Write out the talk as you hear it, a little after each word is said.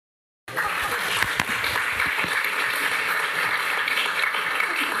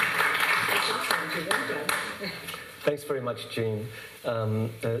Thanks very much, Jean.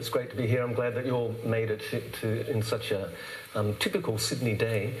 It's great to be here. I'm glad that you all made it in such a typical Sydney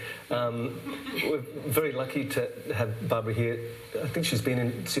day. We're very lucky to have Barbara here. I think she's been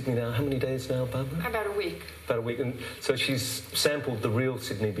in Sydney now. How many days now, Barbara? About a week. About a week. And so she's sampled the real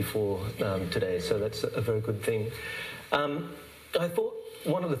Sydney before today, so that's a very good thing. I thought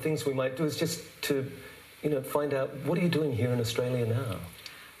one of the things we might do is just to, find out, what are you doing here in Australia now?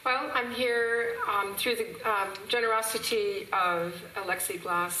 Well, I'm here through the generosity of Alexi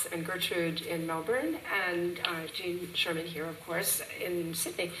Glass and Gertrude in Melbourne, and Jean Sherman here, of course, in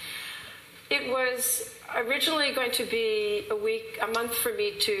Sydney. It was originally going to be a month for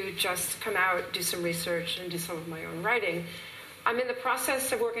me to just come out, do some research, and do some of my own writing. I'm in the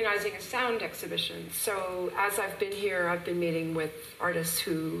process of organizing a sound exhibition. So as I've been here, I've been meeting with artists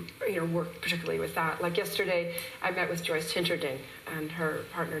who, work particularly with that. Like yesterday, I met with Joyce Hinterding and her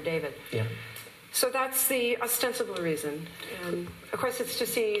partner, David. Yeah. So that's the ostensible reason. And of course, it's to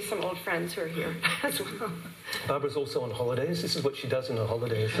see some old friends who are here as well. Barbara's also on holidays. This is what she does in her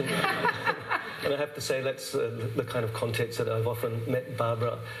holidays. And I have to say, that's the kind of context that I've often met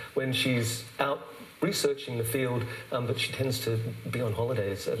Barbara when she's out researching the field, but she tends to be on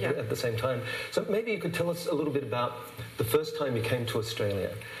holidays at the same time. So maybe you could tell us a little bit about the first time you came to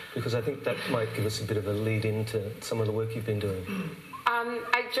Australia, because I think that might give us a bit of a lead into some of the work you've been doing.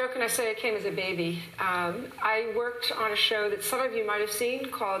 I joke and I say I came as a baby. I worked on a show that some of you might have seen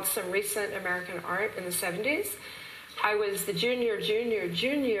called Some Recent American Art in the 70s. I was the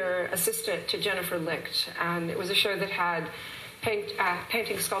junior assistant to Jennifer Licht, and it was a show that had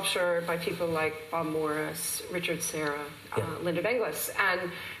painting sculpture by people like Bob Morris, Richard Serra, Linda Benglis.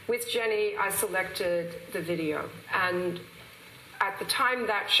 And with Jenny, I selected the video. And at the time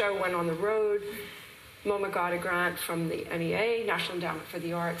that show went on the road, MoMA got a grant from the NEA, National Endowment for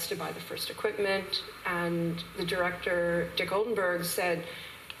the Arts, to buy the first equipment. And the director, Dick Oldenburg, said,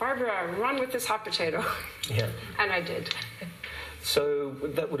 "Barbara, run with this hot potato." Yeah. And I did. So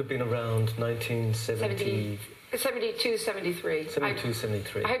that would have been around 1970... 72, 73. 72,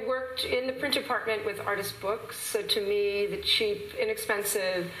 73. I had worked in the print department with artist books, so to me, the cheap,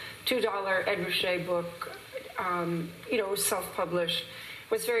 inexpensive $2 Ed Ruscha book, self-published,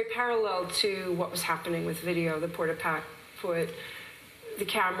 was very parallel to what was happening with video. The Porta-Pak put the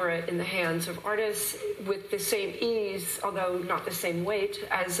camera in the hands of artists with the same ease, although not the same weight,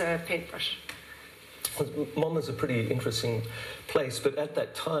 as a paintbrush. MoMA's a pretty interesting place, but at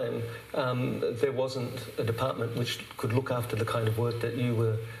that time, there wasn't a department which could look after the kind of work that you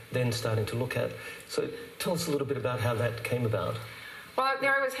were then starting to look at. So tell us a little bit about how that came about. Well,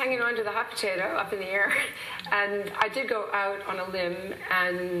 there I was hanging on to the hot potato up in the air, and I did go out on a limb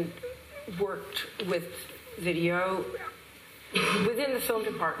and worked with video within the film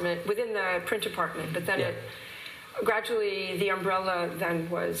department, within the print department, but then gradually the umbrella then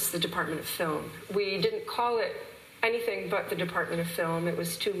was the Department of Film. We didn't call it anything but the Department of Film. It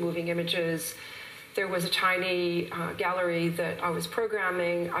was 2 moving images. There was a tiny gallery that I was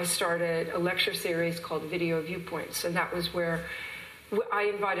programming. I started a lecture series called Video Viewpoints, and that was where I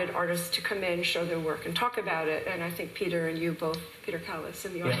invited artists to come in, show their work, and talk about it. And I think Peter and you both, Peter Callis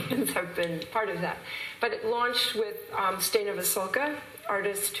in the audience, have been part of that. But it launched with Stena Vasulka,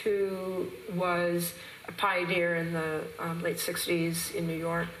 artist who was a pioneer in the late 60s in New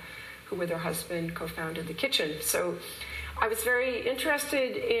York, who with her husband co-founded The Kitchen. So I was very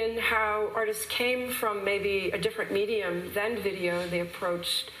interested in how artists came from maybe a different medium than video. They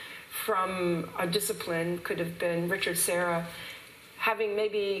approached from a discipline, could have been Richard Serra, having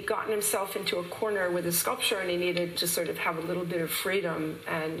maybe gotten himself into a corner with his sculpture, and he needed to sort of have a little bit of freedom,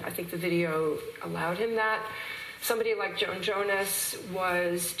 and I think the video allowed him that. Somebody like Joan Jonas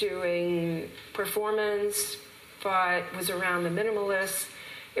was doing performance, but was around the minimalists.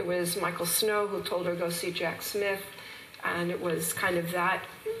 It was Michael Snow who told her, go see Jack Smith, and it was kind of that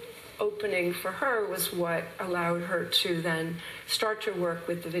opening for her was what allowed her to then start to work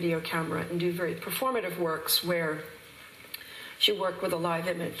with the video camera and do very performative works where she worked with a live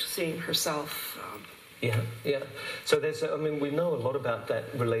image, seeing herself. Yeah. So we know a lot about that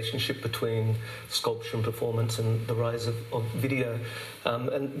relationship between sculpture and performance and the rise of video.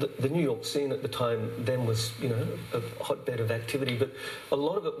 And the New York scene at the time then was, a hotbed of activity, but a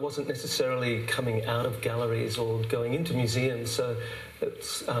lot of it wasn't necessarily coming out of galleries or going into museums. So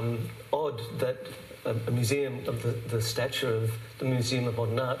it's odd that a museum of the stature of the Museum of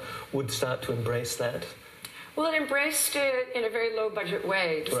Modern Art would start to embrace that. Well, it embraced it in a very low-budget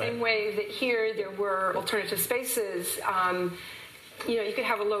way. The same way that here there were alternative spaces. You could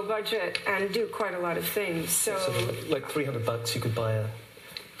have a low budget and do quite a lot of things. So like $300, you could buy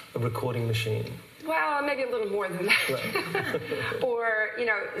a recording machine. Well, maybe a little more than that. Right. Or,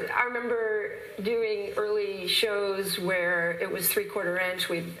 I remember doing early shows where it was 3/4 inch.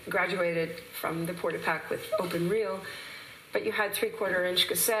 We'd graduated from the Portapak with open reel, but you had 3/4 inch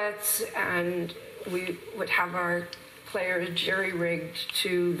cassettes, and we would have our players jerry-rigged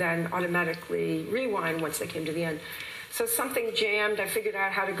to then automatically rewind once they came to the end. So something jammed. I figured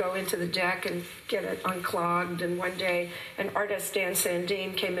out how to go into the deck and get it unclogged. And one day, an artist, Dan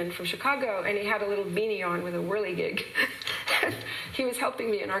Sandine, came in from Chicago, and he had a little beanie on with a whirligig. He was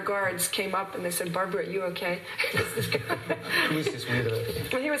helping me, and our guards came up, and they said, "Barbara, you okay?" Who is this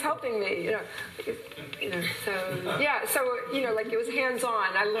weirdo? And he was helping me, So like it was hands-on.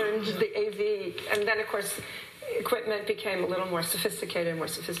 I learned the AV, and then of course, equipment became a little more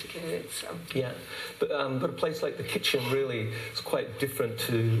sophisticated. So yeah, but a place like the kitchen really is quite different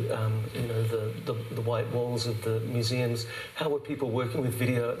to the white walls of the museums. How were people working with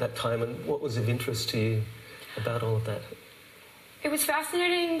video at that time, and what was of interest to you about all of that? it was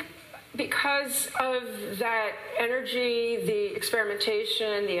fascinating because of that energy, the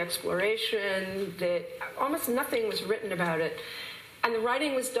experimentation, the exploration. That almost nothing was written about it. And the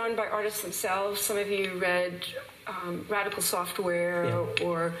writing was done by artists themselves. Some of you read Radical Software, yeah.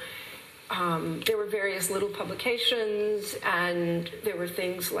 or there were various little publications, and there were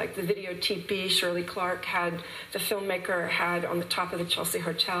things like the Video Teepee. Shirley Clark the filmmaker had on the top of the Chelsea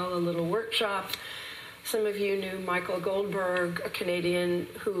Hotel a little workshop. Some of you knew Michael Goldberg, a Canadian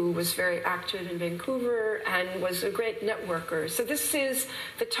who was very active in Vancouver and was a great networker. So this is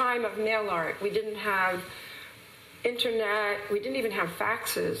the time of mail art. We didn't have internet. We didn't even have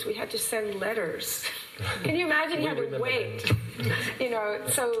faxes. We had to send letters. Can you imagine you had to wait?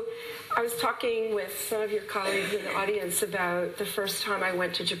 So I was talking with some of your colleagues in the audience about the first time I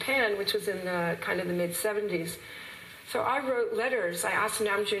went to Japan, which was in the kind of the mid-'70s. So I wrote letters. I asked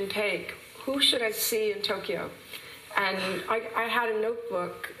Nam June Paik, who should I see in Tokyo? And I had a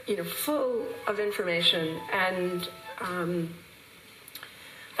notebook, full of information. And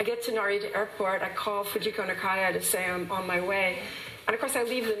I get to Narita Airport. I call Fujiko Nakaya to say I'm on my way. And, of course, I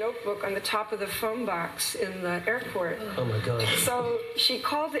leave the notebook on the top of the phone box in the airport. Oh, my God. So she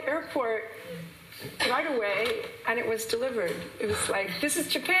called the airport right away, and it was delivered. It was like, this is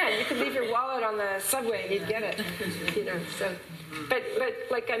Japan. You could leave your wallet on the subway, and you'd get it. So, but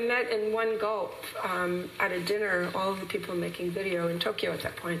like I met in one gulp at a dinner all of the people making video in Tokyo at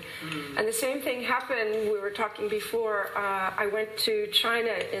that point. And the same thing happened. We were talking before. I went to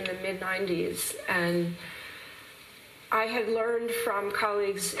China in the mid-'90s, and I had learned from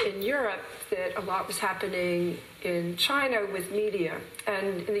colleagues in Europe that a lot was happening in China with media.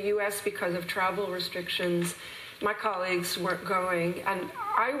 And in the US, because of travel restrictions, my colleagues weren't going. And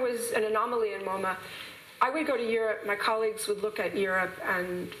I was an anomaly in MoMA. I would go to Europe, my colleagues would look at Europe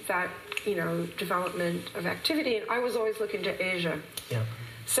and that, development of activity, and I was always looking to Asia. Yeah.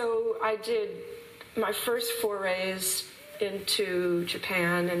 So I did my first forays into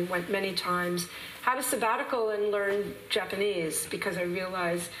Japan and went many times. Had a sabbatical and learned Japanese because I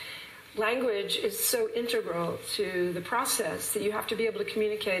realized language is so integral to the process that you have to be able to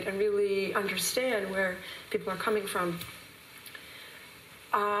communicate and really understand where people are coming from.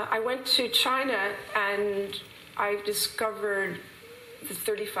 I went to China and I discovered the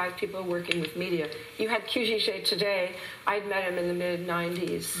 35 people working with media. You had Qiu Zhixie today. I'd met him in the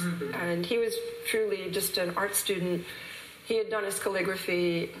mid-'90s, and he was truly just an art student. He had done his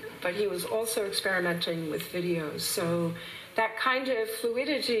calligraphy, but he was also experimenting with videos. So that kind of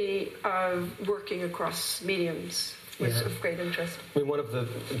fluidity of working across mediums was of great interest. I mean, one of the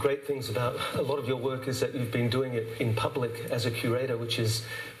great things about a lot of your work is that you've been doing it in public as a curator, which is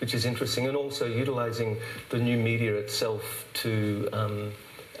interesting, and also utilizing the new media itself to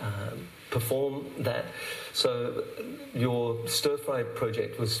perform that. So your Stir Fry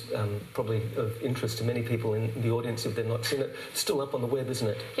project was probably of interest to many people in the audience if they've not seen it. It's still up on the web, isn't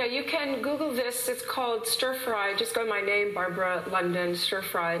it? Yeah, you can Google this. It's called Stir Fry. Just go to my name, Barbara London, Stir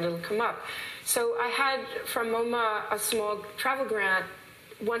Fry, and it'll come up. So I had from MoMA a small travel grant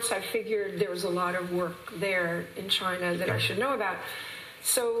once I figured there was a lot of work there in China that I should know about.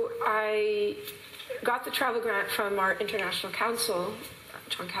 So I got the travel grant from our international council.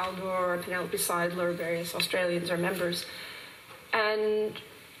 John Caldor, Penelope Seidler, various Australians are members, and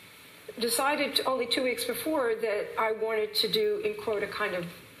decided only 2 weeks before that I wanted to do, in quote, a kind of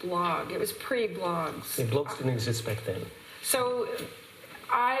blog. It was pre-blogs. Yeah, blogs didn't exist back then. So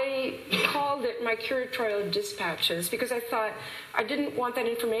I called it my curatorial dispatches because I thought I didn't want that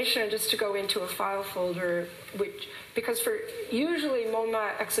information just to go into a file folder, because usually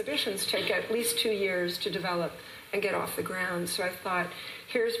MoMA exhibitions take at least 2 years to develop and get off the ground. So I thought,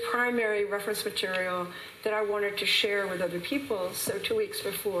 here's primary reference material that I wanted to share with other people. So 2 weeks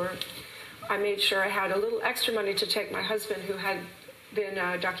before, I made sure I had a little extra money to take my husband, who had been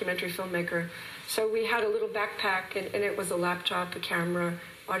a documentary filmmaker. So we had a little backpack, and it was a laptop, a camera,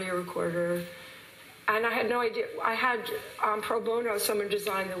 audio recorder. And I had no idea. I had pro bono, someone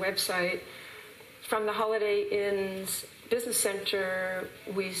designed the website. From the Holiday Inn's Business Center,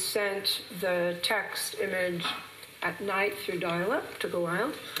 we sent the text image at night through dial-up. Took a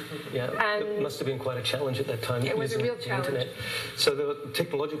while. Yeah, and it must have been quite a challenge at that time. It was a real challenge. Internet. So there were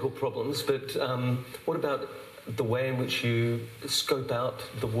technological problems, but what about the way in which you scope out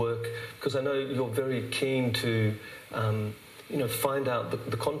the work? Because I know you're very keen to find out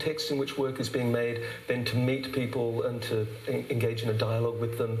the context in which work is being made, then to meet people and to engage in a dialogue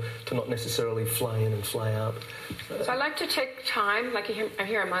with them, to not necessarily fly in and fly out. So I like to take time, like I'm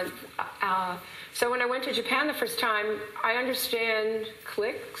here a month. So when I went to Japan the first time, I understand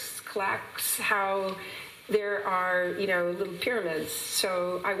clicks, clacks, how there are, little pyramids.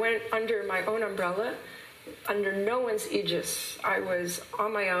 So I went under my own umbrella, under no one's aegis. I was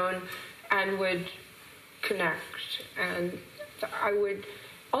on my own and would connect. And I would,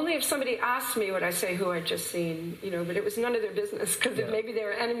 only if somebody asked me would I say who I'd just seen, but it was none of their business, because maybe they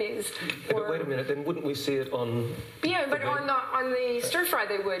were enemies. But wait a minute, then wouldn't we see it on... Yeah, but on the Stir Fry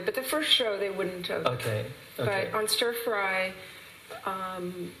they would, but the first show they wouldn't have. Okay. But on Stir Fry...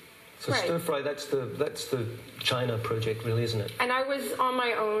 So right. Stir Fry, that's the China project, really, isn't it? And I was on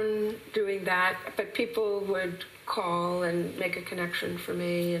my own doing that, but people would call and make a connection for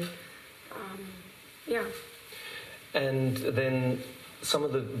me, and yeah. And then some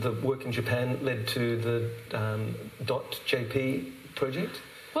of the work in Japan led to the .jp project?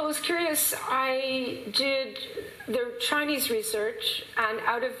 Well, it was curious. I did the Chinese research, and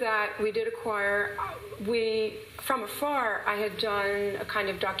out of that we did acquire... From afar, I had done a kind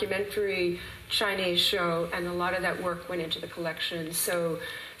of documentary Chinese show, and a lot of that work went into the collection. So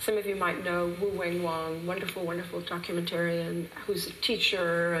some of you might know Wu Weng-Wang, wonderful, wonderful documentarian, who's a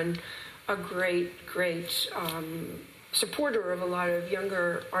teacher and a great supporter of a lot of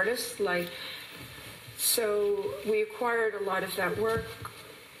younger artists. So we acquired a lot of that work.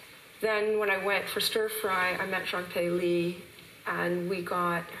 Then when I went for Stir Fry, I met Jean-Pei Li, and we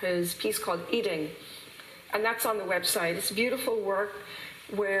got his piece called Eating. And that's on the website. It's beautiful work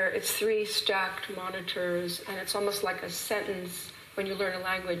where it's 3 stacked monitors, and it's almost like a sentence. When you learn a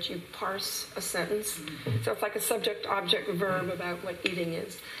language, you parse a sentence. So it's like a subject-object-verb about what eating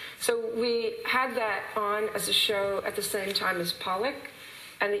is. So we had that on as a show at the same time as Pollock,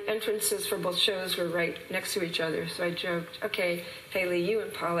 and the entrances for both shows were right next to each other. So I joked, okay, Haley, you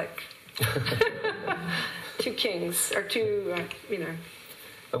and Pollock. 2 kings, or 2,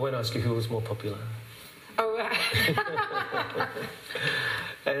 I won't ask you who was more popular. Oh,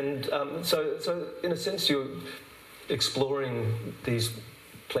 and so in a sense, you're exploring these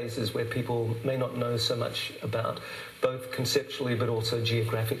places where people may not know so much about, both conceptually but also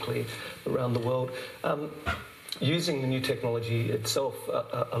geographically around the world. Using the new technology itself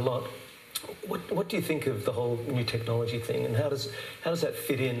a lot. What do you think of the whole new technology thing, and how does that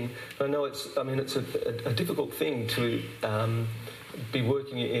fit in? I know it's a difficult thing to be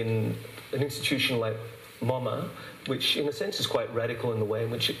working in an institution like MoMA, which in a sense is quite radical in the way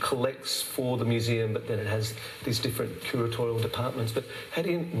in which it collects for the museum, but then it has these different curatorial departments. But how do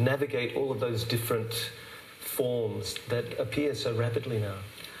you navigate all of those different forms that appear so rapidly now?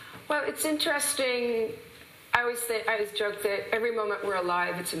 Well, it's interesting. I always joke that every moment we're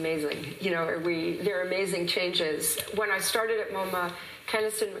alive, it's amazing. There are amazing changes. When I started at MoMA,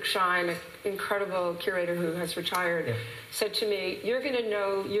 Kennison McShine, an incredible curator who has retired, said to me, "You're going to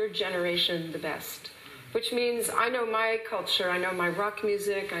know your generation the best," which means I know my culture, I know my rock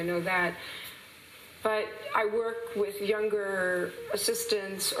music, I know that, but I work with younger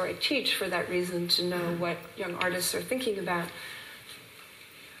assistants, or I teach for that reason, to know what young artists are thinking about.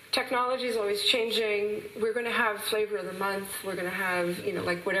 Technology is always changing. We're going to have flavor of the month. We're going to have,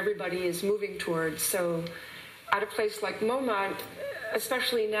 what everybody is moving towards. So at a place like MoMA,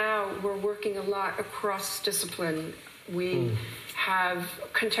 especially now, we're working a lot across discipline. We have a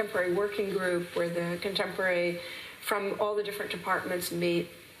contemporary working group where the contemporary from all the different departments meet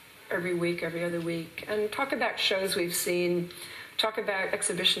every week, every other week, and talk about shows we've seen, talk about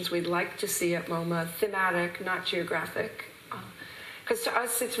exhibitions we'd like to see at MoMA, thematic, not geographic. Because to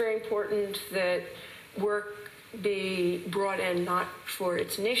us, it's very important that work be brought in not for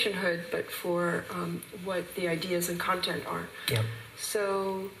its nationhood, but for what the ideas and content are. Yeah.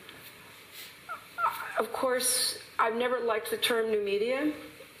 So, of course, I've never liked the term new media,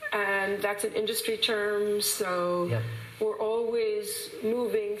 and that's an industry term, so we're always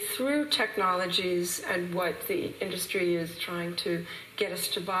moving through technologies and what the industry is trying to get us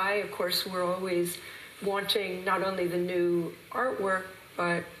to buy. Of course, we're always wanting not only the new artwork,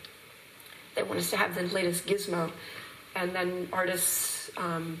 but they want us to have the latest gizmo. And then artists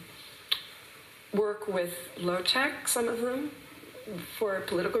work with low tech, some of them, for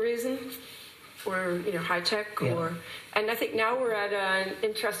political reasons, or high tech, or. And I think now we're at an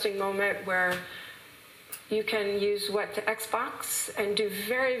interesting moment where you can use the Xbox and do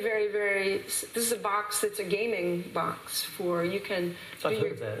very, very, very. This is a box that's a gaming box for you can. I've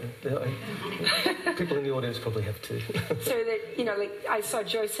heard that. People in the audience probably have too. So that like I saw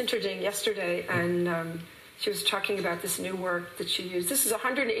Joyce Hinterding yesterday, and she was talking about this new work that she used. This is a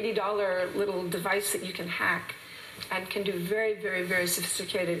 $180 little device that you can hack, and can do very, very, very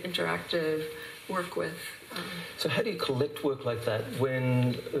sophisticated interactive work with. So how do you collect work like that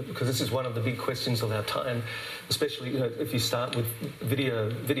because this is one of the big questions of our time, especially if you start with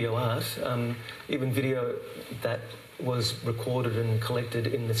video art, even video that was recorded and collected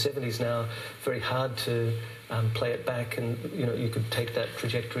in the 70s now, very hard to play it back, and you could take that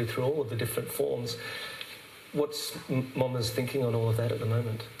trajectory through all of the different forms. What's MoMA's thinking on all of that at the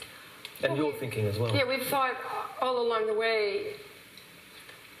moment? And your thinking as well. Yeah, we've thought all along the way,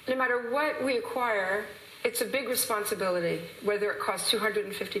 no matter what we acquire, it's a big responsibility, whether it costs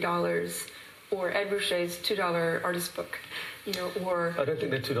 $250 or Ed Ruscha's $2 artist book, or... I don't think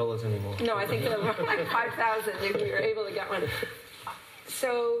they're $2 anymore. No, I think they're like $5,000 if you're able to get one.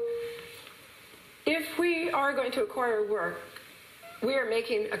 So if we are going to acquire work, we are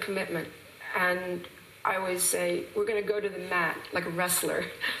making a commitment. And I always say, we're going to go to the mat like a wrestler,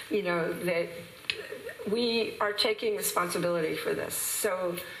 that we are taking responsibility for this.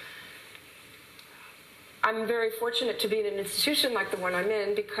 So I'm very fortunate to be in an institution like the one I'm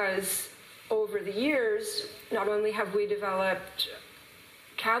in, because over the years, not only have we developed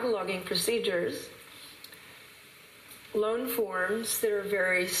cataloging procedures, loan forms that are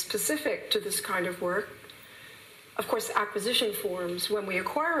very specific to this kind of work, of course, acquisition forms. When we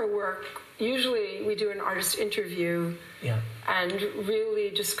acquire a work, usually we do an artist interview and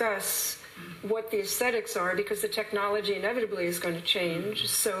really discuss what the aesthetics are, because the technology inevitably is going to change.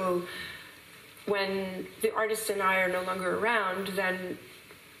 So when the artist and I are no longer around, then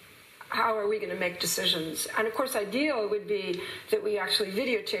how are we going to make decisions? And of course, ideal would be that we actually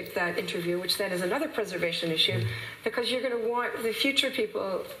videotape that interview, which then is another preservation issue, because you're going to want the future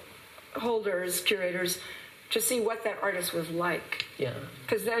people, holders, curators, to see what that artist was like. Yeah.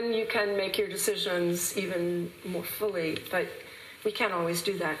 Because then you can make your decisions even more fully, but we can't always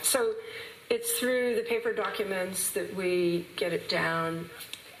do that. So it's through the paper documents that we get it down.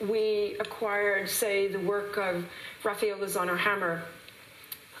 We acquired, say, the work of Raphael Lozano Hammer,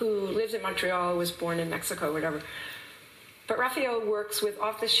 who lives in Montreal, was born in Mexico, whatever. But Raphael works with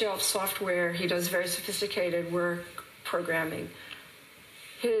off-the-shelf software. He does very sophisticated work, programming.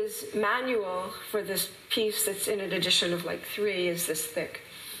 His manual for this piece that's in an edition of like 3 is this thick.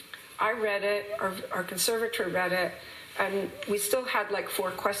 I read it, our conservator read it, and we still had like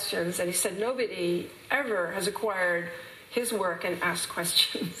 4 questions. And he said nobody ever has acquired his work and asked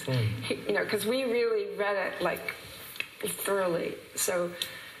questions. Because we really read it like thoroughly. So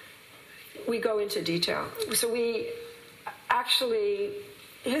we go into detail. So we actually,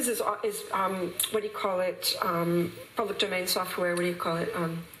 his is what do you call it? Public domain software. What do you call it?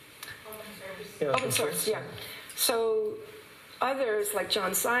 Open source. Yeah. So others like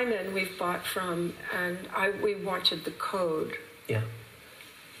John Simon we've bought from, and we wanted the code. Yeah.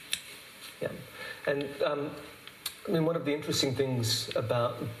 Yeah. And one of the interesting things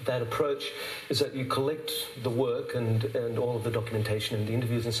about that approach is that you collect the work and all of the documentation and the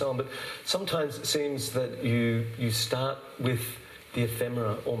interviews and so on, but sometimes it seems that you start with the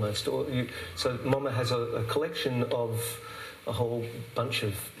ephemera almost. So MoMA has a collection of a whole bunch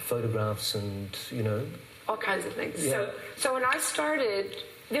of photographs and, all kinds of things. Yeah. So when I started,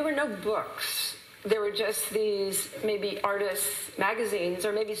 there were no books. There were just these maybe artists' magazines,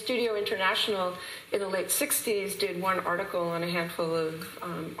 or maybe Studio International in the late 60s did one article on a handful of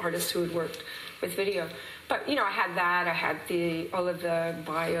artists who had worked with video. But, I had that. I had all of the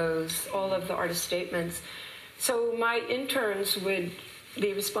bios, all of the artist statements. So my interns would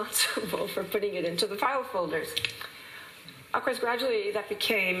be responsible for putting it into the file folders. Of course, gradually that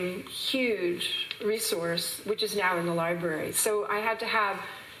became a huge resource, which is now in the library. So I had to have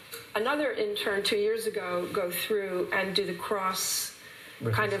another intern 2 years ago go through and do the cross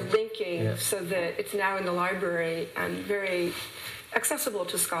kind of linking so that it's now in the library and very accessible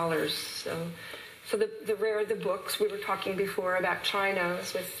to scholars. So the rarer the books, we were talking before about China. I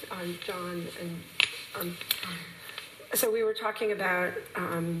was with John, and so we were talking about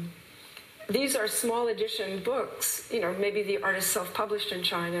these are small edition books. You know, maybe the artist self-published in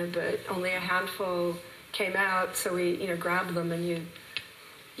China, but only a handful came out. So we, grabbed them, and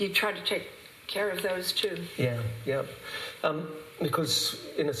you try to take care of those too. Yeah. Because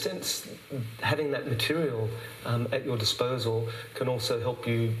in a sense, having that material at your disposal can also help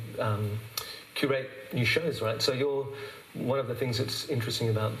you curate new shows, right? So one of the things that's interesting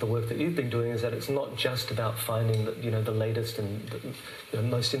about the work that you've been doing is that it's not just about finding the latest and the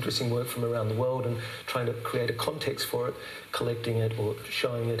most interesting work from around the world and trying to create a context for it, collecting it or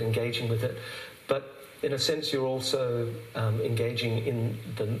showing it, engaging with it, but in a sense you're also engaging in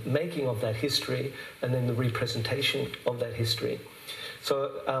the making of that history and then the representation of that history.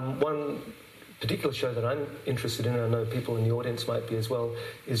 So one particular show that I'm interested in, and I know people in the audience might be as well,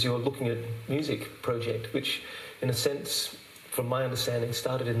 is your Looking at Music project, which in a sense, from my understanding,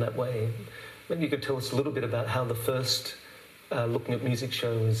 started in that way. Maybe you could tell us a little bit about how the first Looking at Music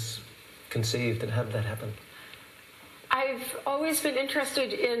show was conceived and how did that happen? I've always been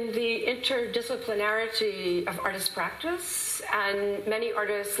interested in the interdisciplinarity of artist practice, and many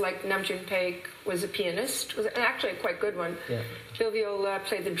artists like Nam June Paik was a pianist, was actually a quite good one. Yeah. Bill Viola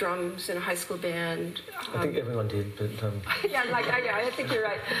played the drums in a high school band. I think everyone did, but... I think you're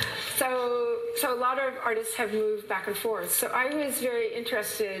right. So a lot of artists have moved back and forth. So I was very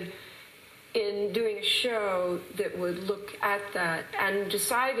interested in doing a show that would look at that, and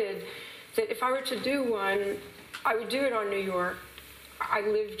decided that if I were to do one, I would do it on New York. I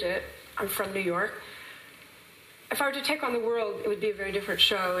lived it. I'm from New York. If I were to take on the world, it would be a very different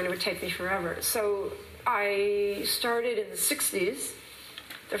show, and it would take me forever. So I started in the 60s,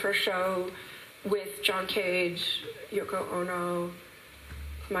 the first show, with John Cage, Yoko Ono,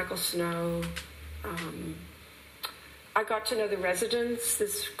 Michael Snow. I got to know the Residents,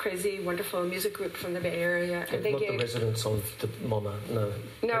 this crazy, wonderful music group from the Bay Area. And they not the Residents of the MoMA, no.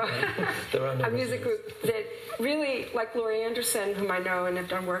 No, there are no a music group that really, like Laurie Anderson, whom I know and have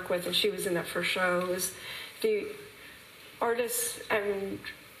done work with, and she was in that first show, was the artists and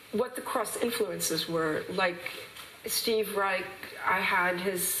what the cross influences were. Like Steve Reich, I had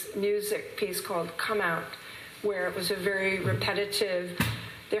his music piece called Come Out, where it was a very repetitive,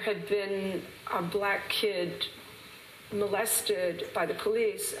 there had been a black kid molested by the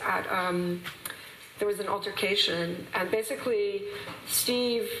police at there was an altercation, and basically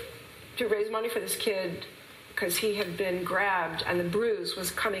Steve, to raise money for this kid because he had been grabbed and the bruise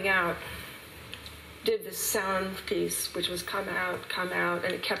was coming out, did this sound piece which was come out,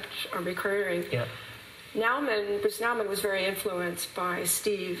 and it kept recurring. Bruce Nauman was very influenced by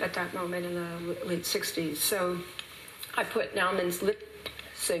Steve at that moment in the late 60s, so I put Nauman's Lip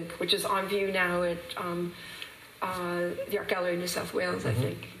Sync, which is on view now at the Art Gallery in New South Wales, I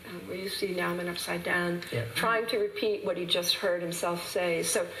think, where you see Nauman upside down, trying to repeat what he just heard himself say.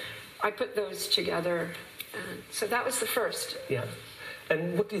 So I put those together. So that was the first. Yeah.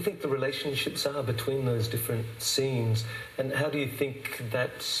 And what do you think the relationships are between those different scenes? And how do you think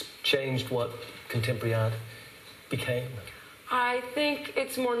that's changed what contemporary art became? I think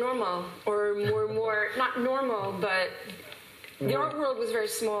it's more normal, or more not normal, but the art world was very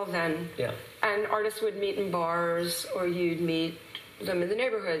small then. Yeah. And artists would meet in bars, or you'd meet them in the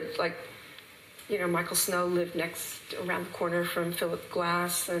neighborhood. Like, Michael Snow lived around the corner from Philip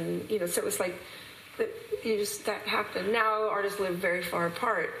Glass, and, so it was like, that happened. Now artists live very far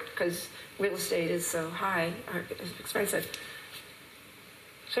apart because real estate is so high, it's expensive.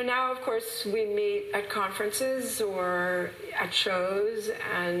 So now, of course, we meet at conferences or at shows,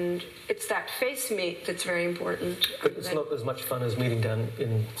 and it's that face meet that's very important. But it's not as much fun as meeting down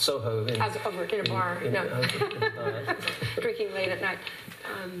in Soho. As over in a bar, in a bar. Drinking late at night.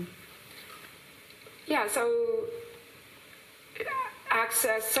 So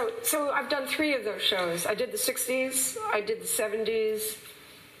access. So I've done 3 of those shows. I did the 60s, I did the 70s.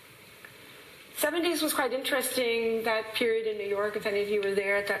 70s was quite interesting, that period in New York, if any of you were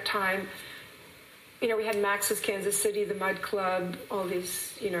there at that time. We had Max's Kansas City, the Mud Club, all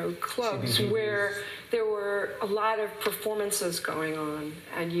these, clubs where there were a lot of performances going on.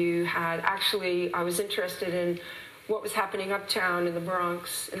 And you had, I was interested in what was happening uptown in the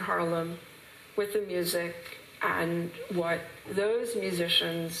Bronx, in Harlem, with the music, and what those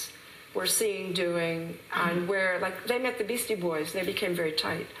musicians were seeing, doing, and where, they met the Beastie Boys, they became very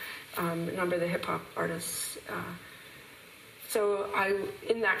tight. A number of the hip-hop artists. So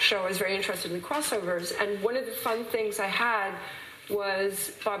in that show, I was very interested in crossovers. And one of the fun things I had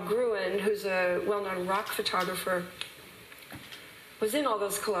was Bob Gruen, who's a well-known rock photographer, was in all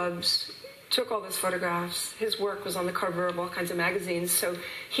those clubs, took all those photographs. His work was on the cover of all kinds of magazines. So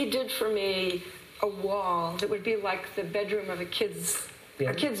he did for me a wall that would be like the bedroom of a kid's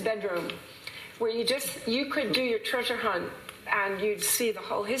bedroom, where you could do your treasure hunt and you'd see the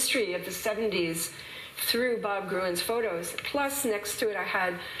whole history of the 70s through Bob Gruen's photos. Plus, next to it, I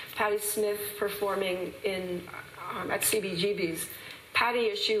had Patti Smith performing at CBGB's.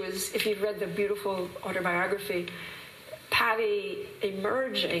 Patti, as she was, if you've read the beautiful autobiography, Patti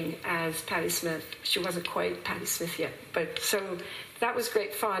emerging as Patti Smith. She wasn't quite Patti Smith yet, but so that was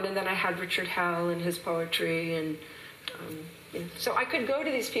great fun. And then I had Richard Hell and his poetry, and so I could go to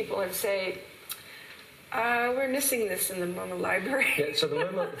these people and say, we're missing this in the MoMA library. Yeah, so the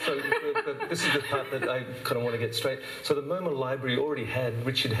MoMA, this is the part that I kind of want to get straight. So the MoMA library already had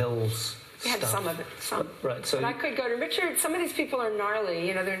Richard Hell's We had some of it, some. Right. So but I could go to Richard. Some of these people are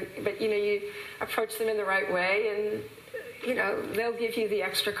gnarly, but you approach them in the right way, and they'll give you the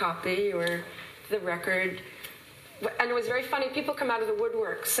extra copy or the record. And it was very funny. People come out of the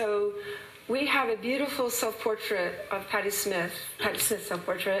woodwork. So we have a beautiful self-portrait of Patti Smith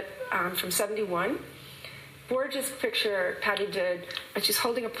self-portrait from '71. Gorgeous picture Patti did, and she's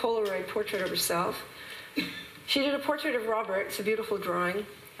holding a Polaroid portrait of herself. She did a portrait of Robert. It's a beautiful drawing.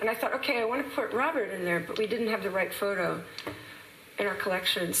 And I thought, okay, I want to put Robert in there, but we didn't have the right photo in our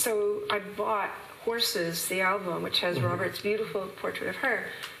collection. So I bought Horses, the album, which has Robert's beautiful portrait of her.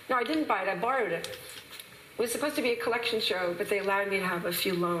 No, I didn't buy it. I borrowed it. It was supposed to be a collection show, but they allowed me to have a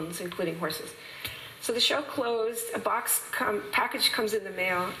few loans, including Horses. So the show closed. A package comes in the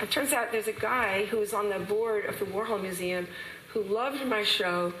mail. It turns out there's a guy who was on the board of the Warhol Museum who loved my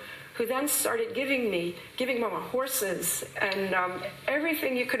show, who then started giving Mama Horses and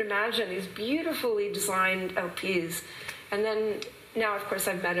everything you could imagine, these beautifully designed LPs. And then now, of course,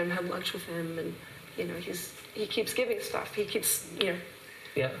 I've met him, had lunch with him, and he keeps giving stuff. He keeps,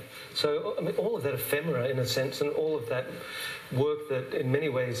 Yeah. So, I mean, all of that ephemera, in a sense, and all of that work that in many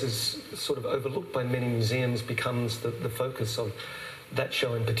ways is sort of overlooked by many museums becomes the focus of that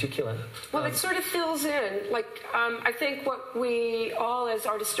show in particular. Well, it sort of fills in. I think what we all as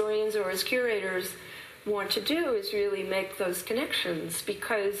art historians or as curators want to do is really make those connections,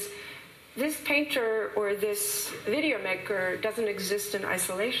 because this painter or this video maker doesn't exist in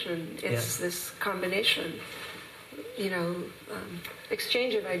isolation. It's this combination,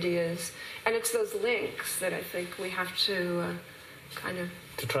 exchange of ideas. And it's those links that I think we have to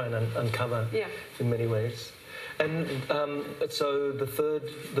to try and uncover in many ways. And so the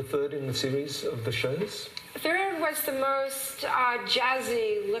third in the series of the shows? The third was the most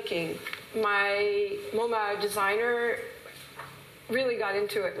jazzy looking. My MoMA designer really got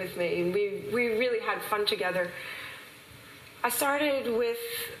into it with me. We really had fun together. I started with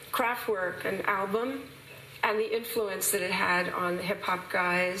Kraftwerk, an album, and the influence that it had on the hip-hop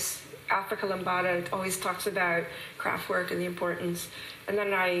guys. Africa Lambada always talks about Kraftwerk and the importance. And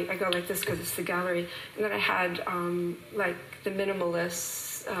then I go like this because it's the gallery. And then I had the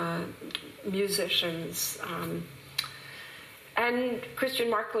minimalists, musicians. And Christian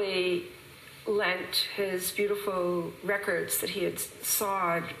Markley lent his beautiful records that he had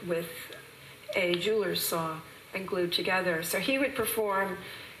sawed with a jeweler's saw and glued together. So he would perform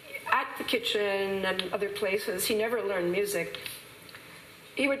at the kitchen and other places. He never learned music.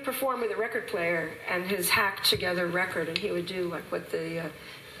 He would perform with a record player and his hacked together record, and he would do like what the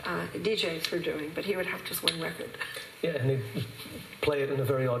DJs were doing, but he would have just one record. Yeah, and he'd play it in a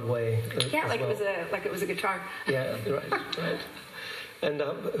very odd way. Yeah, like it was a guitar. Yeah, right. And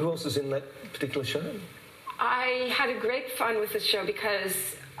who else is in that particular show? I had a great fun with this show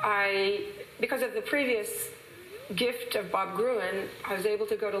because of the previous gift of Bob Gruen, I was able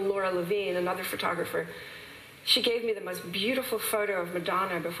to go to Laura Levine, another photographer. She gave me the most beautiful photo of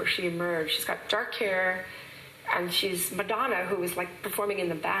Madonna before she emerged. She's got dark hair, and she's Madonna, who was like performing in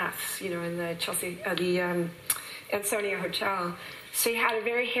the baths, in the Chelsea, the Ansonia Hotel. She had a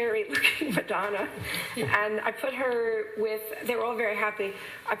very hairy-looking Madonna, and I put her with. They were all very happy.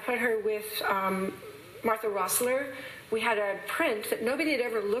 I put her with Martha Rossler. We had a print that nobody had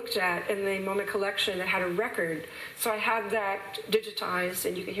ever looked at in the MoMA collection that had a record. So I had that digitized,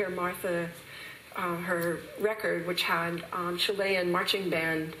 and you can hear Martha. Her record, which had Chilean marching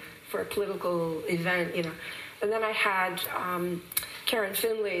band for a political event, And then I had Karen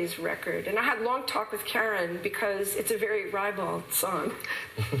Finley's record. And I had long talk with Karen because it's a very ribald song.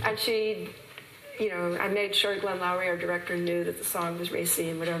 And she, I made sure Glenn Lowry, our director, knew that the song was racy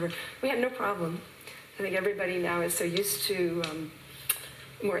and whatever. We had no problem. I think everybody now is so used to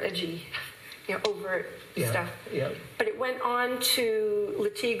more edgy, overt stuff. Yeah. But it went on to La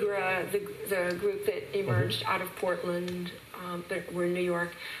Tigre, the group that emerged out of Portland, that were in New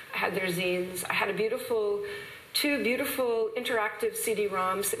York. I had their zines. I had two beautiful interactive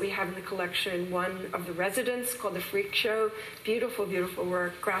CD-ROMs that we have in the collection. One of The Residents called The Freak Show. Beautiful, beautiful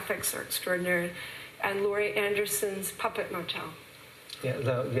work. Graphics are extraordinary. And Laurie Anderson's Puppet Motel.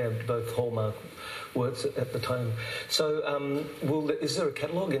 Yeah, both hallmark works at the time. So, is there a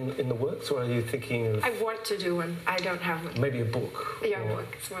catalogue in the works, or are you thinking of... I want to do one. I don't have one. Maybe a book? Yeah, a book.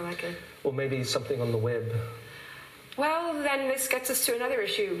 It's more like it. Or maybe something on the web? Well, then this gets us to another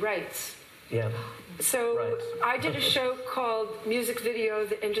issue, rights. Yeah. So right. I did a show called Music Video,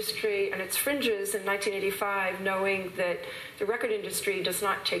 the Industry and Its Fringes in 1985, knowing that the record industry does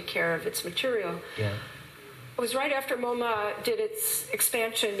not take care of its material. Yeah. It was right after MoMA did its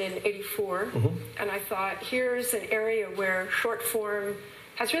expansion in 84, and I thought, here's an area where short form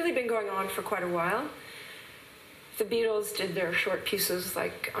has really been going on for quite a while. The Beatles did their short pieces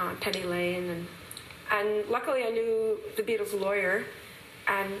like Penny Lane, and luckily I knew the Beatles lawyer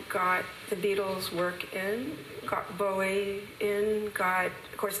and got the Beatles work in, got Bowie in, got,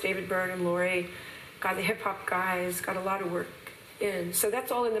 of course, David Byrne and Laurie, got the hip-hop guys, got a lot of work in. So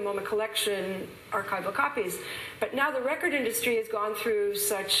that's all in the MoMA collection, archival copies. But now the record industry has gone through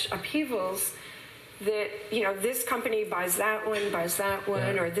such upheavals that, this company buys that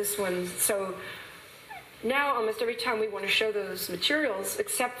one, or this one. So now almost every time we want to show those materials,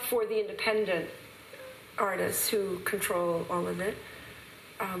 except for the independent artists who control all of it,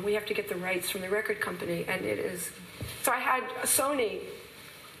 we have to get the rights from the record company, and it is... So I had Sony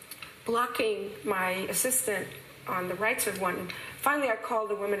blocking my assistant on the rights of one. Finally, I called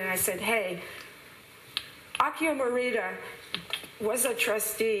the woman and I said, hey, Akio Morita was a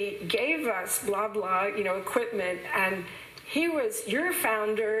trustee, gave us blah, blah, equipment, and he was your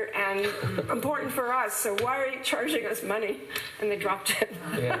founder and important for us, so why are you charging us money? And they dropped it.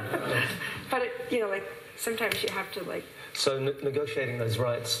 Yeah. But, sometimes you have to, So negotiating those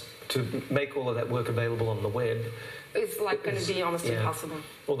rights to make all of that work available on the web... is going to be almost impossible.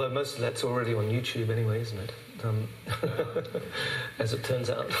 Although most of that's already on YouTube anyway, isn't it? As it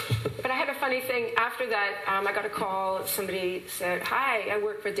turns out. But I had a funny thing. After that, I got a call. Somebody said, hi, I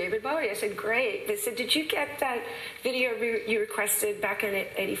work with David Bowie. I said, great. They said, did you get that video you requested back in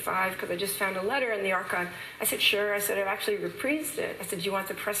 85? Because I just found a letter in the archive. I said, sure. I said, I've actually reprised it. I said, do you want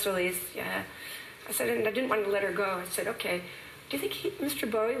the press release? Yeah. I said, and I didn't want to let her go. I said, okay. Do you think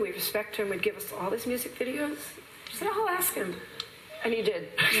Mr. Bowie, we respect him, would give us all his music videos? She said, I'll ask him. And he did.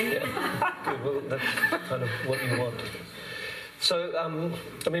 Yeah. Good. Well, that's kind of what you want. So,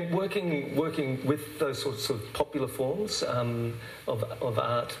 working with those sorts of popular forms of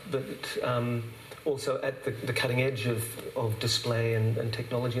art, but also at the cutting edge of display and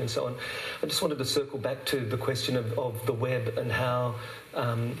technology and so on, I just wanted to circle back to the question of the web and how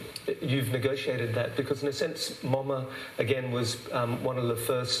you've negotiated that, because in a sense, MoMA, again, was one of the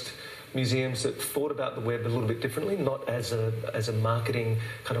first museums that thought about the web a little bit differently, not as a marketing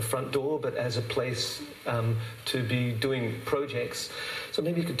kind of front door, but as a place to be doing projects. So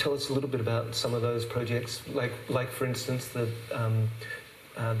maybe you could tell us a little bit about some of those projects, like for instance the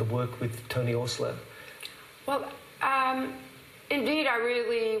work with Tony Osler. Well, indeed, I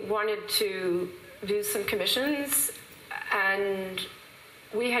really wanted to do some commissions, and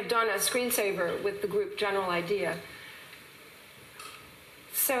we had done a screensaver with the group General Idea.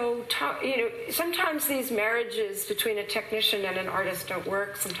 So, sometimes these marriages between a technician and an artist don't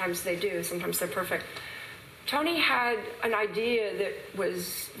work. Sometimes they do. Sometimes they're perfect. Tony had an idea that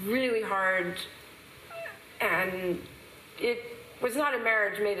was really hard, and it was not a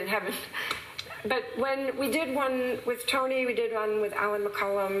marriage made in heaven. But when we did one with Tony, we did one with Alan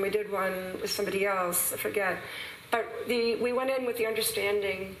McCullum, we did one with somebody else, I forget. But we went in with the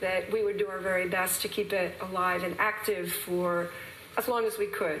understanding that we would do our very best to keep it alive and active for as long as we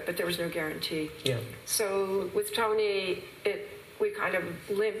could, but there was no guarantee. Yeah. So with Tony, we kind of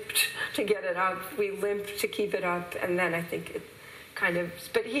limped to get it up. We limped to keep it up, and then I think it kind of...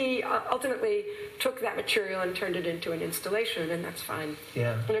 But he ultimately took that material and turned it into an installation, and that's fine.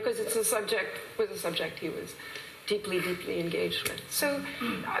 Yeah. Because it's a subject he was deeply, deeply engaged with. So,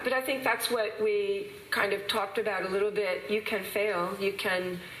 but I think that's what we kind of talked about a little bit. You can fail. You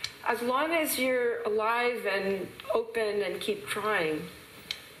can... As long as you're alive and open and keep trying,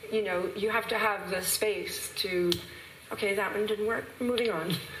 you have to have the space to, okay, that one didn't work, we're moving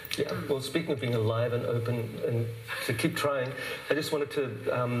on. Yeah, well, speaking of being alive and open and to keep trying, I just wanted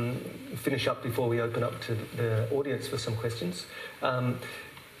to finish up before we open up to the audience for some questions.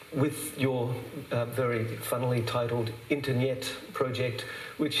 with your very funnily titled Internet project,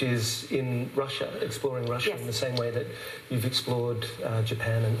 which is in Russia, exploring Russia in the same way that you've explored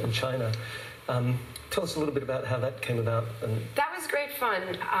Japan and China. Tell us a little bit about how that came about. That was great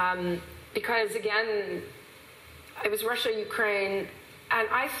fun because, again, it was Russia, Ukraine, and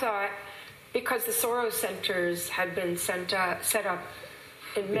I thought because the Soros centers had been set up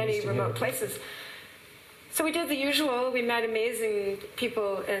in many remote places. So we did the usual. We met amazing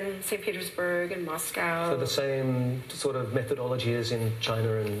people in St. Petersburg and Moscow. So the same sort of methodology as in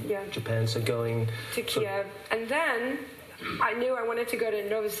China and Japan, so going to Kiev. And then I knew I wanted to go to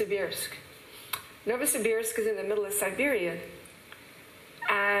Novosibirsk. Novosibirsk is in the middle of Siberia.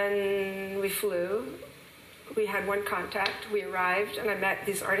 And we flew. We had one contact. We arrived, and I met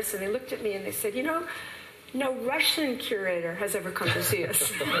these artists, and they looked at me and they said, you know, no Russian curator has ever come to see us.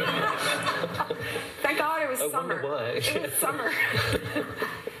 Thank God it was summer. Wonder why. It was summer.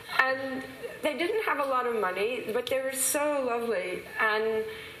 And they didn't have a lot of money, but they were so lovely. And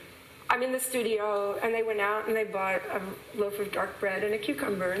I'm in the studio, and they went out and they bought a loaf of dark bread and a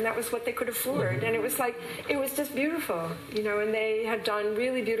cucumber, and that was what they could afford. And it was like, it was just beautiful, you know, and they had done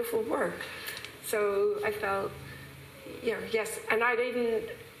really beautiful work. So I felt, you know, yes. And I'd even,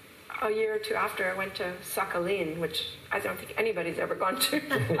 a year or two after, I went to Sakhalin, which I don't think anybody's ever gone to.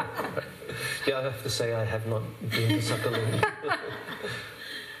 Yeah, I have to say I have not been to Sakhalin.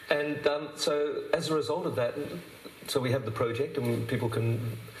 And so as a result of that, so we have the project and people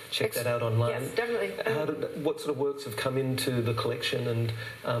can check that out online. Yes, definitely. What sort of works have come into the collection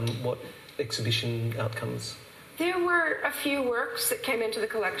and what exhibition outcomes? There were a few works that came into the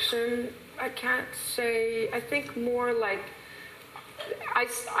collection. I can't say, I think more like, I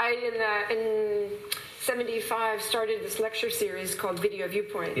in 75 started this lecture series called Video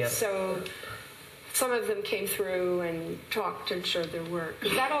Viewpoints. Yeah. So some of them came through and talked and showed their work.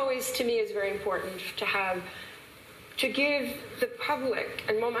 That always, to me, is very important to give the public,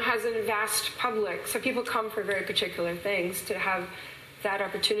 and MoMA has a vast public, so people come for very particular things, to have that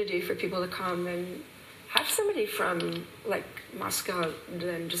opportunity for people to come and have somebody from, like, Moscow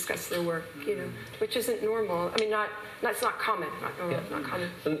then discuss their work, you know, which isn't normal. I mean, that's not common, not normal, not common.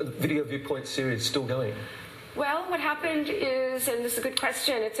 And the Video Viewpoint series still going? Well, what happened is, and this is a good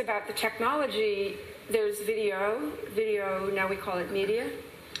question, it's about the technology. There's video, now we call it media.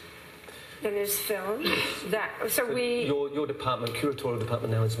 Then there's film. So we... Your department, curatorial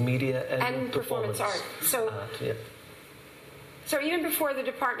department now is media and performance art. So even before the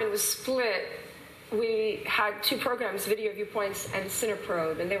department was split, we had two programs, Video Viewpoints and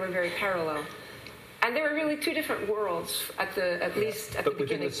Cineprobe, and they were very parallel. And they were really two different worlds at least at the beginning. But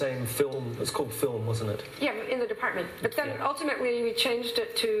within the same film, it's called film, wasn't it? Yeah, in the department. But then ultimately we changed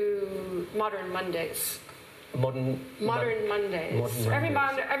it to Modern Mondays. Modern Mondays. Every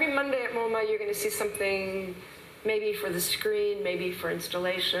Monday at MoMA you're going to see something, maybe for the screen, maybe for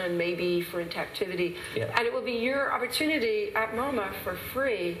installation, maybe for interactivity. Yeah. And it will be your opportunity at MoMA for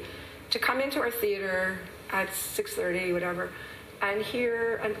free to come into our theater at 6:30, whatever, and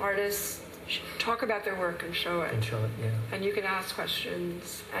hear an artist talk about their work and show it. And you can ask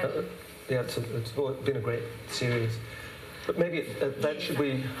questions. And it's been a great series. But maybe that should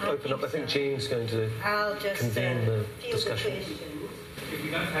we open up? I think Jean's going to convene the discussion. If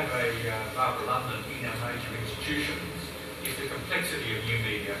we don't have a Barbara Lubman in our major institutions, it's the complexity of new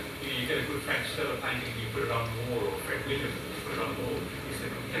media. You get a good Frank Stella painting, you put it on the wall, or Fred Williams, you put it on the wall. It's the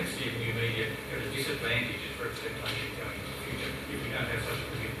complexity of new media that is disadvantages for expectation going into the future if we don't have such a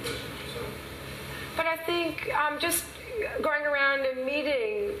brilliant person as yourself. But I think just going around and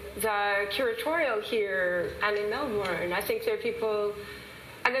meeting the curatorial here and in Melbourne, I think there are people,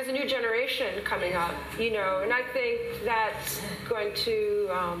 and there's a new generation coming up, you know, and I think that's going to,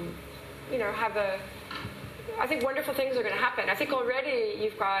 I think wonderful things are going to happen. I think already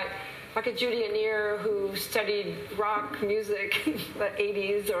you've got like a Judy Anir who studied rock music in the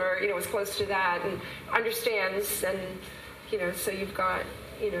 80s or, you know, was close to that and understands, and, you know, so you've got,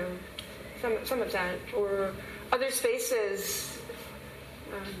 you know, some of that, or other spaces.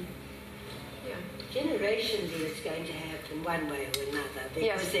 Generations is going to happen one way or another,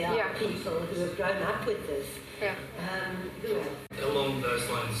 because there are people who have grown up with this. Along those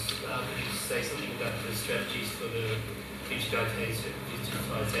lines, could you say something about the strategies for the digitization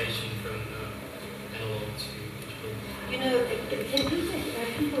from analog to digital? You know, can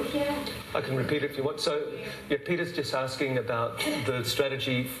people hear? I can repeat it if you want. So, Peter's just asking about the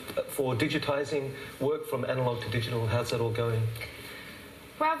strategy for digitizing work from analog to digital. How's that all going?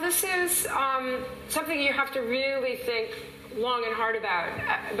 Well, this is something you have to really think long and hard about,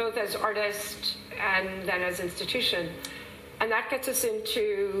 both as artist and then as institution. And that gets us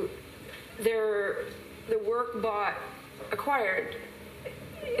into the work acquired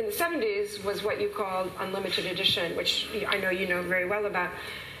in the 70s was what you called unlimited edition, which I know you know very well about.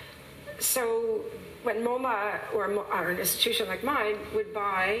 So when MoMA or an institution like mine would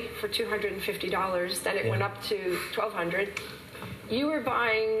buy for $250, then it went up to $1,200, you were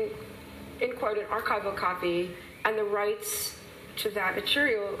buying, in quote, an archival copy and the rights to that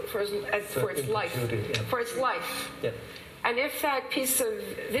material for its life. For its life. Yeah. And if that piece of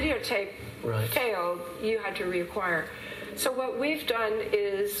videotape failed, you had to reacquire. So what we've done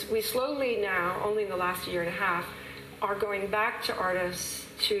is we slowly now, only in the last year and a half, are going back to artists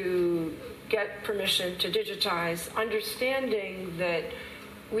to get permission to digitize, understanding that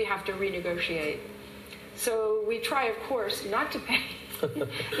we have to renegotiate. So we try, of course, not to pay,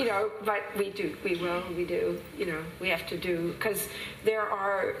 but we do, we have to do, because there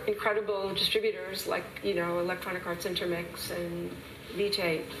are incredible distributors like, Electronic Arts Intermix and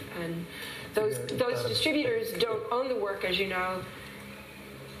VTape, and those distributors don't own the work, as you know.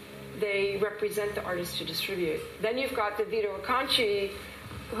 They represent the artist to distribute. Then you've got the Vito Acconci,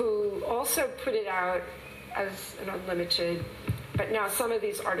 who also put it out as an unlimited, but now some of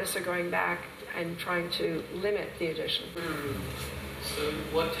these artists are going back and trying to limit the edition. So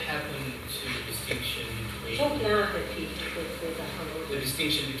what happened to the distinction between the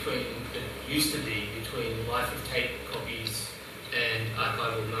distinction between that used to be between life of tape copies and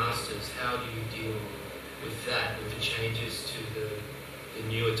archival masters? How do you deal with that, with the changes to the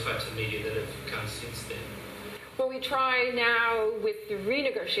newer types of media that have come since then? Well, we try now with the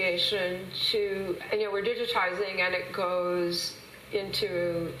renegotiation to, we're digitizing and it goes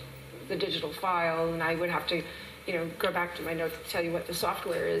into the digital file, and I would have to, go back to my notes to tell you what the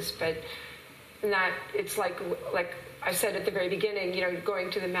software is, but that it's like I said at the very beginning, going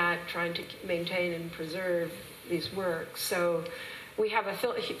to the mat, trying to maintain and preserve these works. So we have a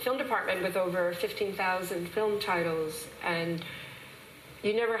film department with over 15,000 film titles, and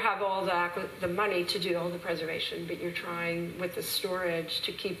you never have all the money to do all the preservation, but you're trying with the storage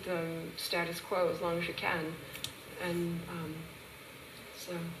to keep them status quo as long as you can. And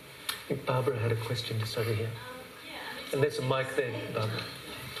so... I think Barbara had a question just over here. And there's a mic there, Barbara.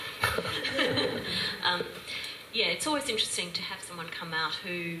 It's always interesting to have someone come out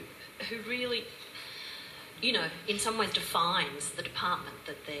who really, in some ways defines the department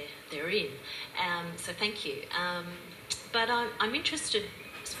that they're in. So thank you. But I'm interested,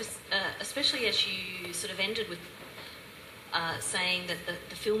 especially as you sort of ended with saying that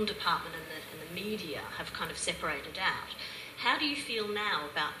the film department and the media have kind of separated out. How do you feel now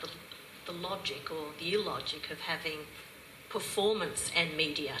about the logic or the illogic of having performance and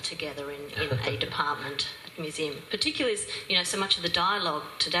media together in a department at the museum? Particularly as, so much of the dialogue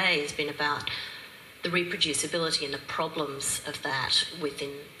today has been about the reproducibility and the problems of that within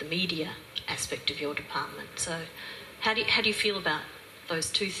the media aspect of your department. So how do you feel about those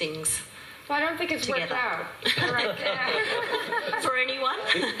two things? Well, I don't think it's together? Worked out. Right. For anyone?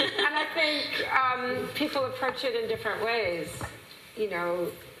 And I think people approach it in different ways.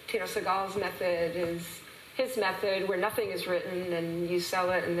 Tino Segal's method is his method, where nothing is written and you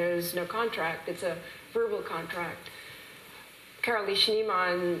sell it and there's no contract. It's a verbal contract. Carolee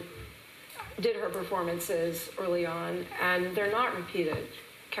Schneemann did her performances early on, and they're not repeated.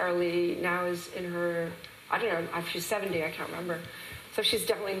 Carolee now is in her, I don't know, if she's 70, I can't remember. So she's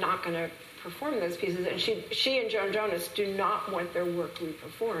definitely not going to perform those pieces. And she and Joan Jonas do not want their work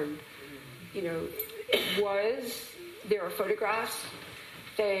reperformed. There are photographs.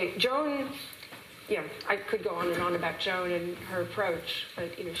 Joan, I could go on and on about Joan and her approach,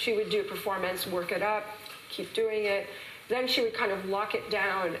 but she would do a performance, work it up, keep doing it. Then she would kind of lock it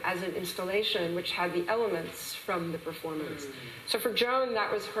down as an installation, which had the elements from the performance. So for Joan,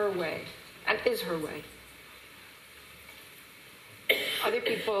 that was her way, and is her way. Other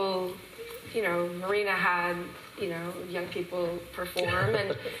people, Marina had, young people perform,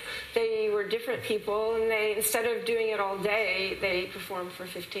 and they were different people, and they, instead of doing it all day, they performed for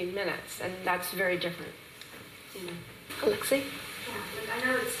 15 minutes, and that's very different. Alexi? Yeah, look, I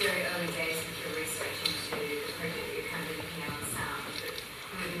know it's very early days with your research into the project that you're kind of looking at on sound, but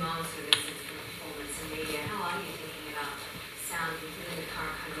moving on to this from performance and media, how are you thinking about sound within the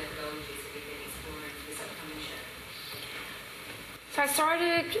current kind of methodologies that you've been exploring for this upcoming show? So I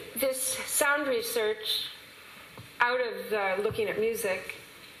started this sound research out of looking at music.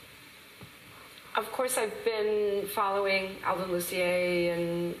 Of course, I've been following Alvin Lucier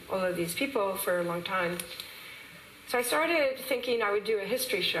and all of these people for a long time. So I started thinking I would do a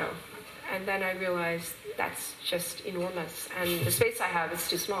history show, and then I realized that's just enormous, and the space I have is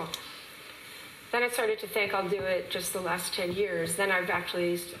too small. Then I started to think I'll do it just the last 10 years. Then I've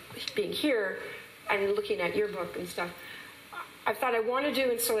actually, being here and looking at your book and stuff, I thought I want to do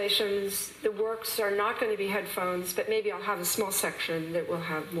installations. The works are not going to be headphones, but maybe I'll have a small section that will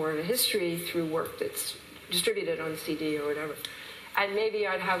have more of a history through work that's distributed on CD or whatever. And maybe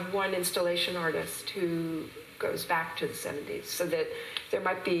I'd have one installation artist who goes back to the 70s, so that there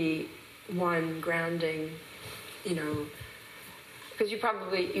might be one grounding, because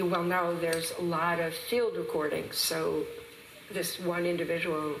you well know there's a lot of field recordings. So this one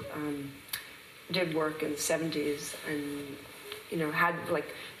individual did work in the 70s and, had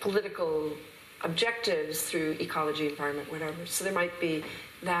like political objectives through ecology, environment, whatever. So there might be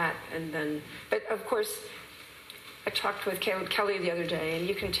that, and then, but of course, I talked with Caleb Kelly the other day, and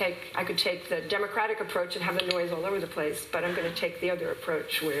I could take the democratic approach and have the noise all over the place, but I'm going to take the other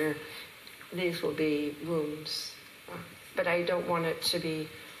approach where these will be rooms. But I don't want it to be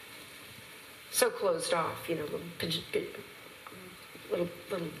so closed off, little what do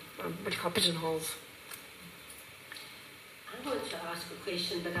you call pigeonholes. I want to ask a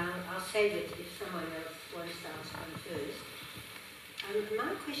question, but I'll save it if someone else wants to ask one first.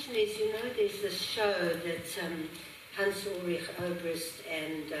 My question is, there's this show that Hans-Ulrich Obrist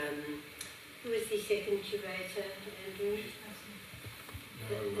and who was the second curator, Andrew?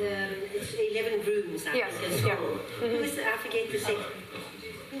 It's 11 Rooms, I think it's called. Who was I forget the second.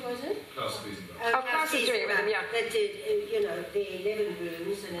 Who was it? Klaus Wiesenbach. Klaus is doing it with him, yeah. That did, the 11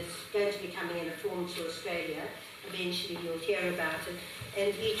 Rooms, and it's going to be coming in a form to Australia. Eventually you'll hear about it.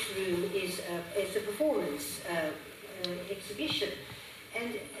 And each room is a performance exhibition.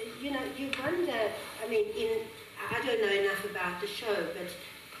 And, you wonder, I don't know enough about the show, but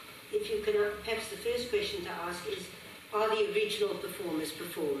if you can, perhaps the first question to ask is, are the original performers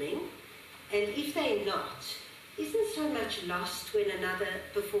performing? And if they're not, isn't so much lost when another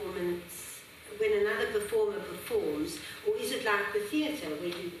performer performs? Or is it like the theatre, where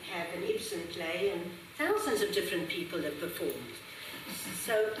you have an Ibsen play and thousands of different people have performed?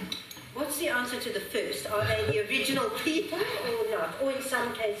 So, what's the answer to the first? Are they the original people or not? Or in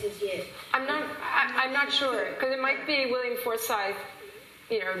some cases, yes. I'm not sure, because it might be William Forsythe,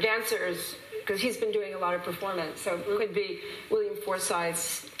 dancers, because he's been doing a lot of performance. So it could be William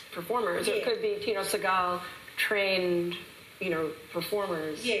Forsythe's performers, or it could be Tino Segal trained,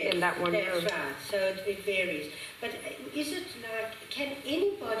 performers in that one room. That's right. So it varies. But is it like, can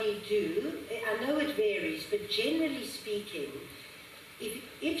anybody do? I know it varies, but generally speaking, if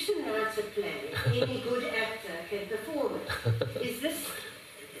Ibsen writes a play, any good actor can perform it. Is this?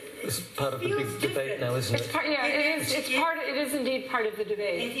 It's part of the big debate now, isn't it? It is indeed part of the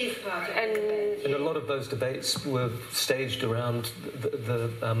debate. It is part of the debate. And a lot of those debates were staged around the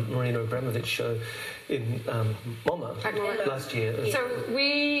Marina Abramovich show in MoMA last year. So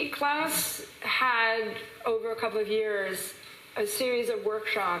Klaus had, over a couple of years, a series of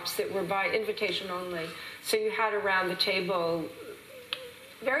workshops that were by invitation only. So you had around the table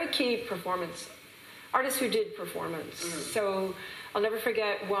very key performance, artists who did performance. So I'll never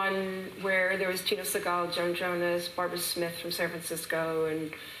forget one where there was Tino Segal, Joan Jonas, Barbara Smith from San Francisco,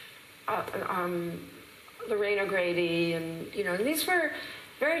 and Lorraine O'Grady, and these were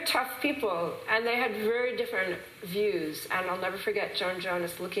very tough people, and they had very different views. And I'll never forget Joan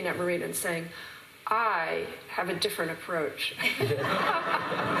Jonas looking at Marina and saying, "I have a different approach."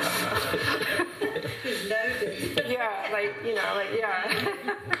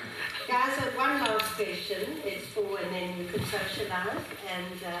 Guys, one last question. It's for, and then you can socialise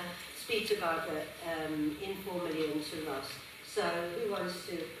and speak about it informally and to Ross. So, who wants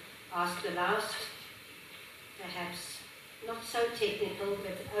to ask the last, perhaps not so technical,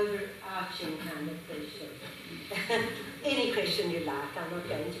 but overarching kind of question? Any question you like. I'm not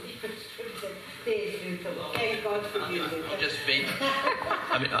going to be restricted. There's Luca. Thank God for you, Luca.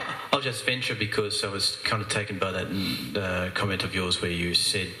 I'll just venture because I was kind of taken by that comment of yours where you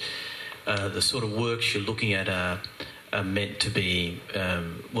said the sort of works you're looking at are meant to be,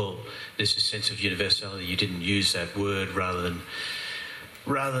 there's a sense of universality. You didn't use that word rather than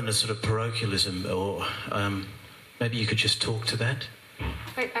a sort of parochialism, or maybe you could just talk to that.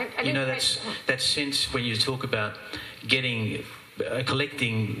 That sense when you talk about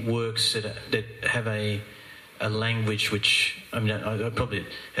collecting works that have a language which, I probably,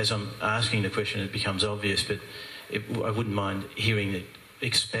 as I'm asking the question, it becomes obvious, but I wouldn't mind hearing it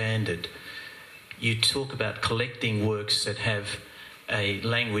expanded. You talk about collecting works that have a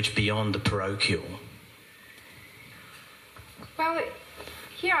language beyond the parochial. Well,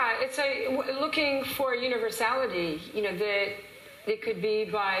 yeah, it's looking for universality, that it could be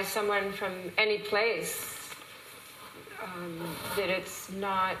by someone from any place, that it's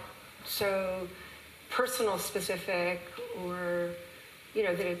not so personal specific, or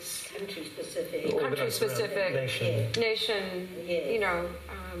that it's country specific, nation, yes.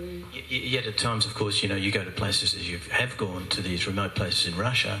 Yet at times, of course, you go to places, as you have gone to these remote places in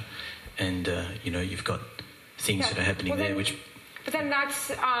Russia, and you've got things that are happening there, But then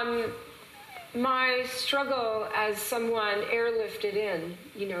that's my struggle as someone airlifted in,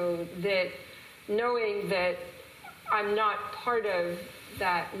 that knowing that I'm not part of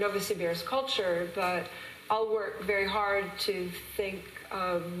that Novosibirsk culture, but I'll work very hard to think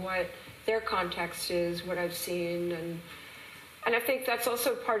of what their context is, what I've seen, and I think that's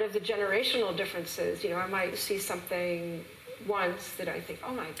also part of the generational differences. I might see something once that I think,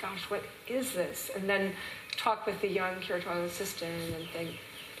 oh my gosh, what is this? And then talk with the young curatorial assistant and think,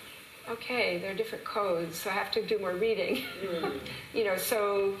 okay, there are different codes, so I have to do more reading.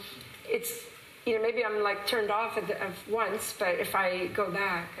 So it's, maybe I'm like turned off of once, but if I go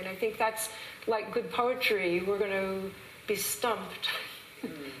back, and I think that's like good poetry, we're going to be stumped,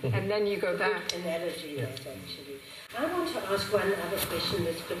 and then you go back. Good analogy, that actually. I want to ask one other question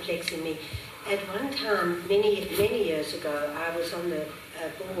that's perplexing me. At one time, many years ago, I was on the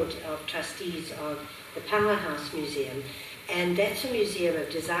board of trustees of the Powerhouse Museum, and that's a museum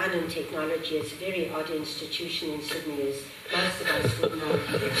of design and technology. It's a very odd institution in Sydney, as most of us would know.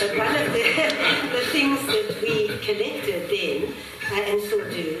 But one of the things that we collected then, and still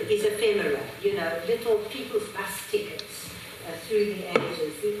do, is ephemera, little people's bus tickets through the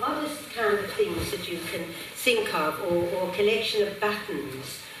ages, the oddest kind of things that you can think of, or a collection of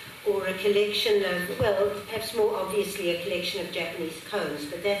buttons, or a collection of, well, perhaps more obviously a collection of Japanese cones,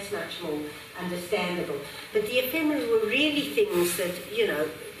 but that's much more understandable. But the ephemera were really things that,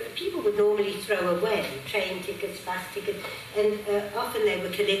 people would normally throw away, train tickets, bus tickets, and often they were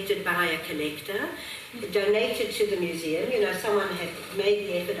collected by a collector, donated to the museum. Someone had made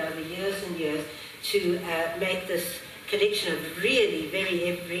the effort over years and years to make this collection of really very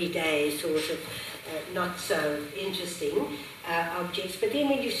everyday sort of not so interesting objects, but then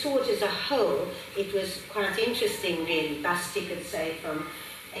when you saw it as a whole, it was quite interesting, really. Bus tickets, say, from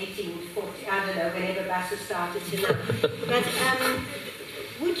 1840, I don't know, whenever buses started to now. But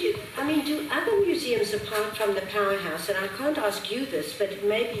do other museums, apart from the Powerhouse, and I can't ask you this, but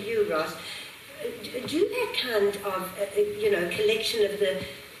maybe you, Ross, do that kind of, collection of the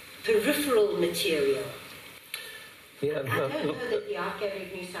peripheral material? Yeah, I don't know that the Art Gallery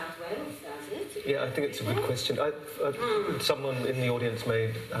of New South Wales does it. Yeah, I think it's a good question. Someone in the audience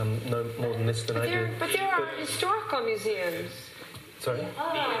may know more than this than I do. But there are historical museums. Sorry?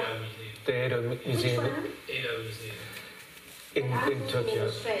 The Edo Museum. The Edo Museum. Which one? Edo Museum. In Tokyo. In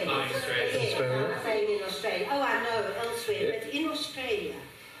Australia. Oh, in Australia. Yeah, Australia. I'm saying in Australia. Oh, I know, elsewhere, but in Australia.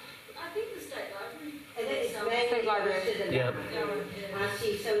 I think the State Library. It's State Library. Yeah. I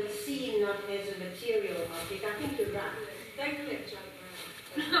see, so it's seen not as a material object. I think you're right. They collect junk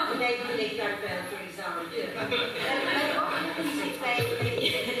And they collect junk mail, for example. But what happens if they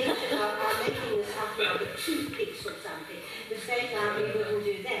are making this up like toothpicks or something? The State Library wouldn't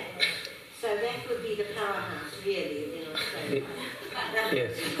do that. So that would be the Powerhouse, really, in Australia.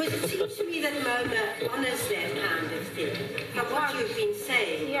 Yes. Because it seems to me that MoMA honours that kind of thing, from what you've been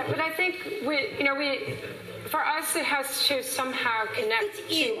saying. Yeah, but I think for us, it has to somehow connect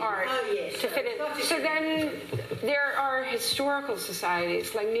to art to fit in. So then there are historical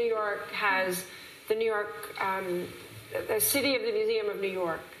societies, like New York has the New York, the City of the Museum of New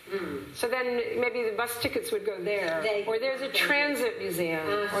York. So then maybe the bus tickets would go there, or there's a transit museum,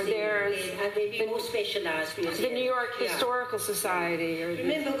 or there's the more specialised museums. The New York Historical Society. Or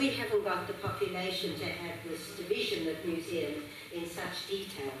remember, we haven't got the population to have this division of museums in such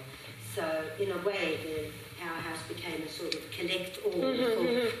detail. So in a way, the Powerhouse became a sort of collect-all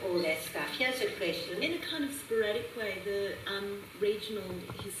for all that stuff. Here's a question. In a kind of sporadic way, the regional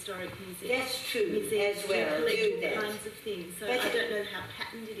historic museums. That's true, as well. Do that. Kinds of things. So but I don't know how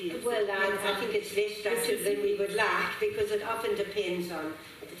patterned it is. Well, I think it's less structured than we would like, because it often depends on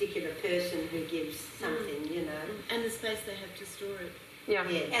a particular person who gives something, And the space they have to store it. Yeah.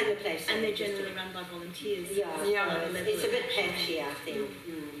 And the place. And they're generally run by volunteers. Yeah. It's a bit patchy, I think.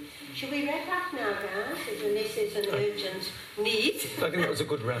 Should we wrap up now, guys? Unless there's an urgent need. I think that was a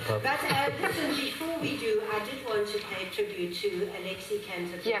good wrap-up. But listen, before we do, I did want to pay tribute to Alexi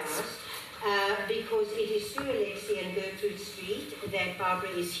Cantor-Glass. Yes. Because it is through Alexi and Gertrude Street that Barbara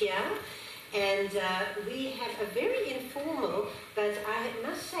is here. And we have a very informal, but I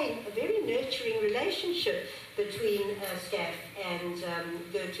must say, a very nurturing relationship between Staff and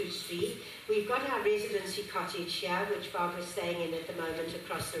Gertrude Street. We've got our residency cottage here, which Barbara's staying in at the moment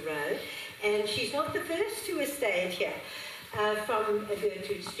across the road. And she's not the first who has stayed here. from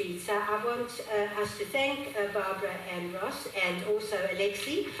Gertrude Street. So I want us to thank Barbara and Ross and also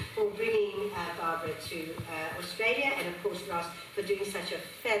Alexi for bringing Barbara to Australia, and of course Ross for doing such a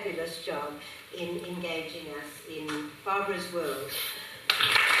fabulous job in engaging us in Barbara's world.